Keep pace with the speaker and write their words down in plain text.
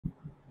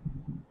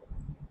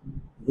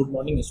Good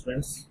morning,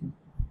 students.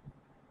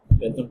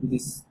 Welcome to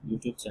this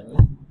YouTube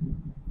channel.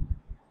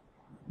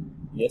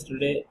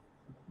 Yesterday,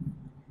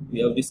 we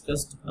have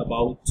discussed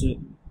about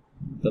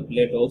the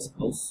play Doll's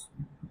House,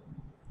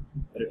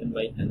 written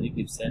by Henrik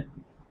Ibsen,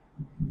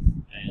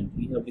 and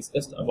we have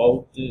discussed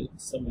about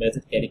some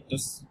major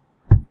characters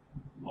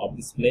of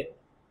this play.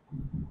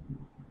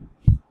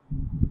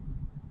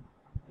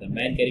 The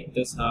main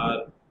characters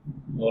are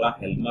Nora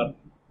Helmer,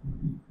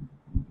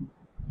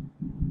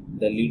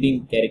 the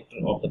leading character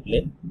of the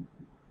play.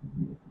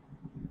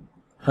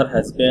 Her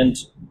husband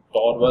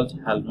Torvald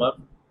Helmer,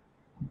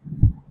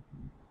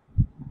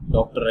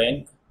 Dr.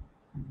 Rank,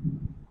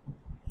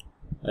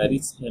 a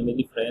rich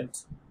family friend,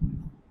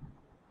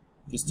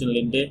 Kristen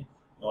Linde,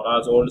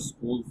 Nora's old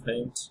school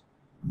friend,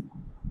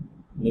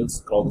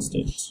 Nils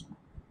Krogstad.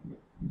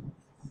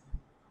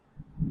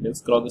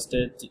 Nils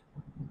Krogstad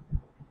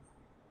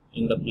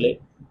in the play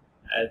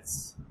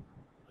as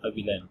a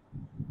villain.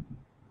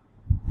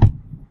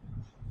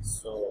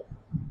 So,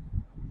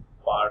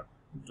 part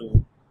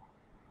 2.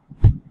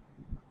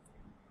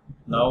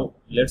 Now,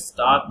 let's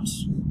start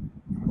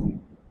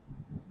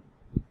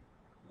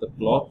the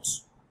plot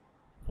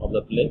of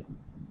the play.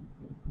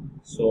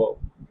 So,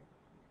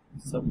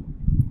 some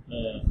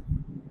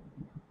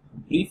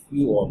brief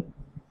view on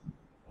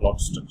plot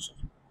structure.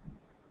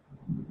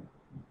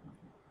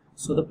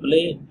 So, the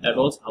play A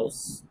Doll's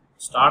House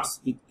starts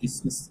with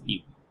Christmas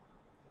Eve.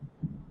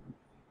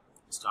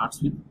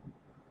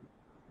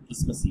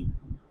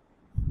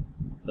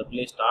 The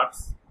play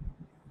starts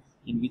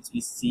in which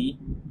we see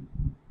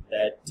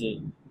that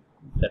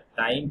the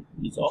time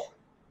is of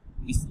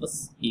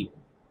Christmas Eve.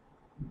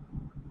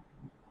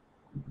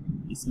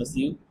 Christmas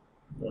Eve,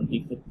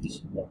 25th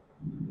December.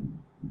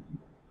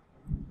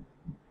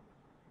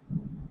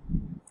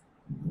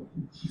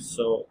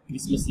 So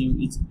Christmas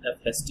Eve is a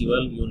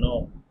festival,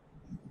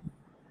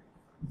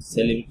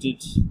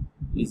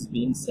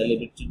 being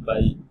celebrated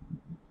by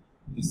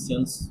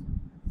Christians.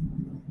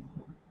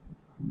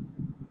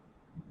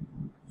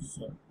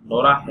 So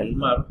Nora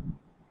Helmer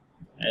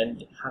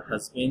and her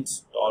husband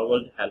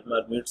Torvald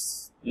Helmer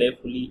meets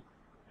playfully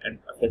and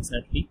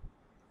affectionately.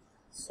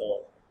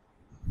 So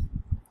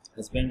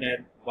husband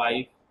and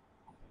wife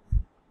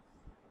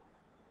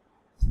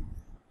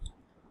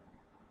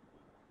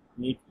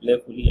meet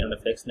playfully and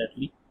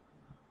affectionately.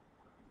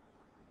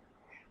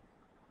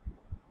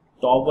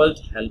 Torvald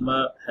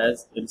Helmer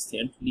has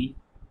recently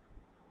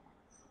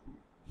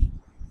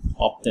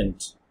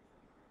obtained.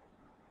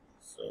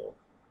 So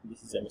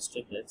this is a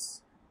mistake.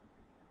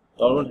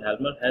 Torvald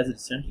Helmer has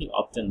recently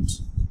obtained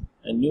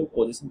a new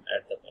position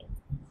at the bank.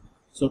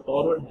 So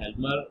Torvald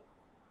Helmer,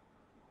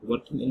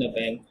 working in a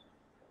bank,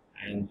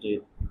 and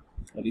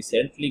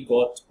recently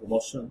got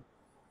promotion,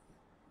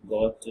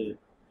 got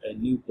a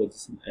new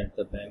position at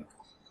the bank.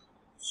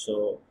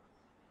 So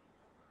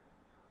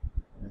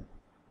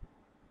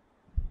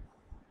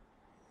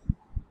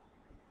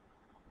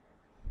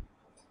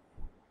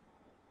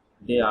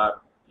they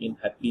are in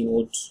happy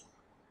mood.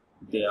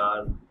 They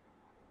are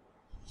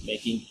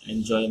making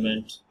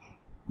enjoyment.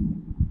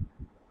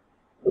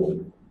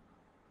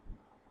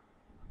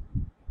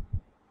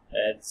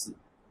 As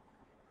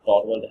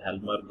Torvald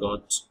Helmer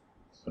got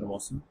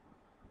promotion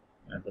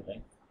at the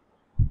bank.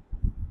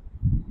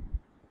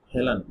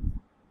 Helen.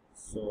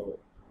 So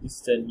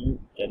this is a new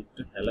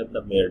character, Helen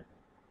the maid.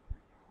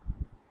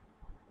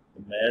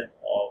 The maid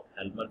of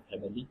Helmer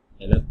family.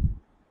 Helen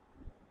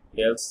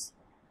tells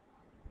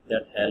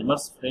that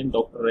Helmer's friend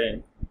Dr.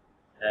 Rank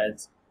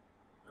has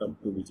come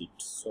to visit.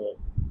 So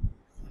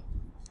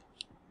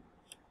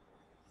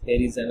there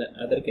is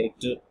another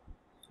character,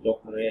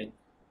 Dr. Rank,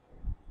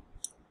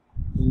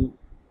 who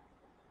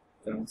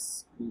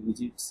comes to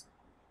visit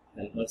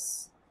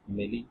Helmer's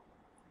family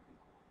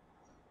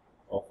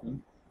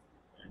often,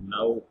 and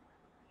now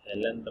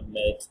Helen the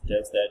maid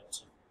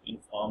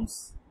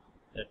informs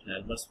that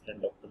Helmer's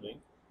friend Dr.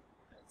 Rank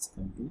has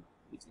come to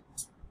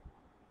visit.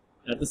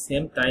 At the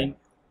same time,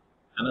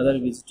 another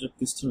visitor,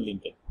 Kristen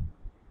Linde,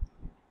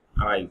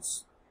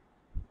 arrives.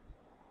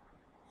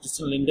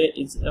 Kristen Linde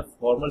is a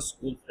former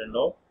school friend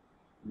of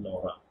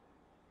Nora.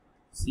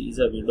 She is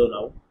a widow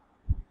now,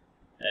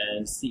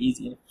 and she is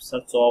in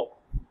search of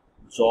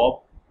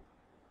job.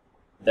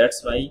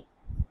 That's why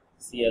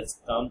she has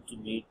come to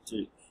meet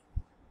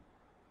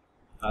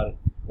her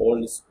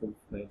old school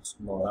friend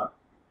Nora,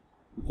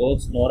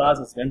 because Nora's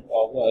husband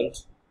Torvald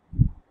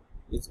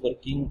is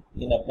working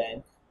in a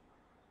bank,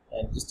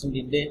 and Kristen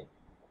Linde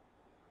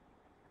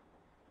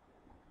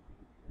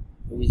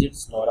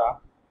visits Nora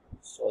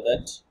so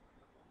that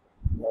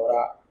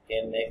Nora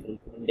can make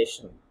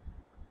recommendation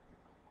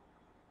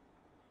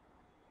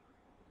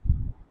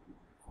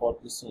for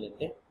Kristen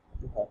Linde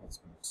to her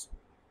husband.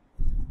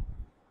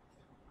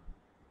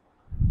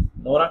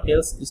 Nora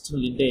tells Kristen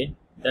Linde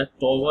that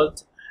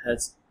Torvald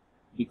has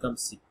become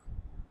sick.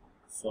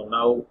 So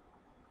now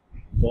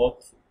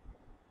both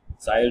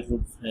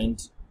childhood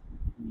friends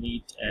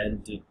meet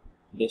and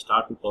they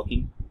start to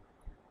talking,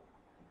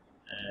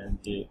 and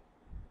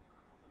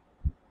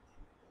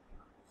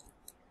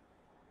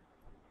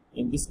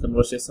In this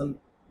conversation,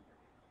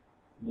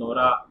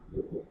 Nora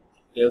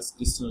tells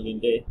Christian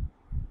Linde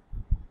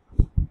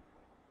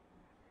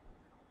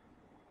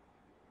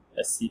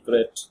a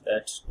secret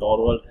that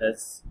Torvald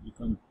has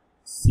become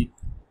sick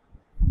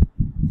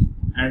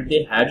and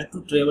they had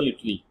to travel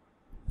Italy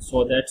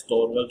so that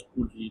Torvald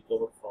could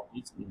recover from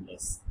his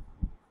illness.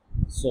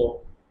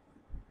 So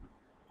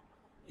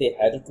they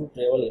had to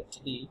travel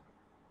Italy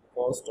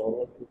because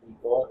Torvald could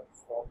recover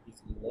from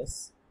his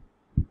illness,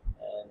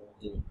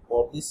 and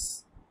for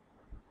this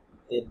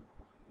they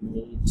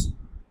need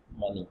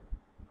money.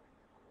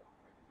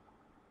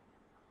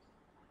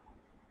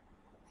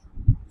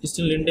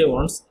 Christian Linde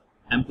wants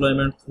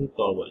employment through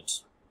Torvald.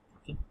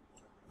 Okay.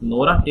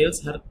 Nora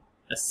tells her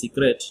a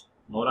secret.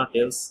 Nora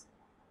tells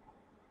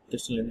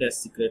Christian Linde a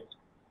secret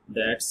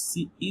that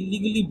she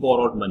illegally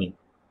borrowed money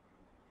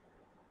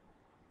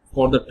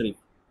for the trip.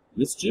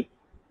 Which trip?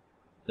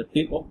 The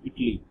trip of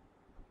Italy,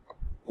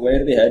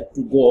 where they had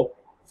to go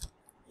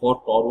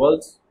for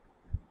Torvald's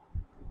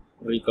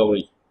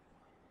recovery.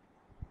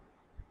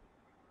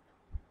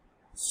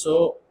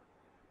 So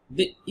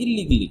they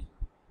illegally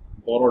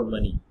borrowed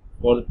money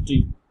for the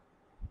trip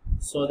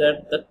so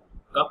that the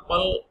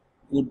couple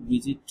could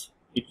visit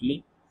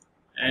Italy,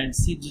 and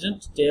she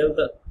didn't tell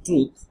the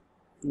truth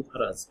to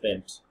her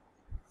husband.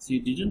 She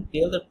didn't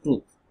tell the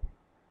truth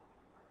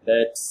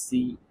that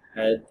she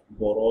had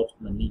borrowed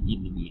money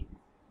illegally.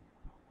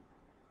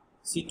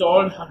 She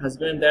told her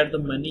husband that the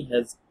money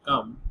has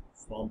come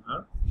from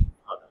her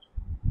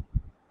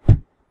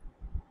father.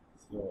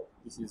 So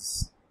this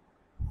is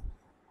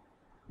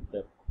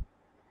the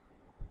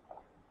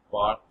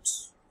part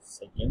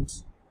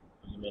second.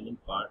 The remaining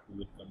part we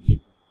will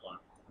complete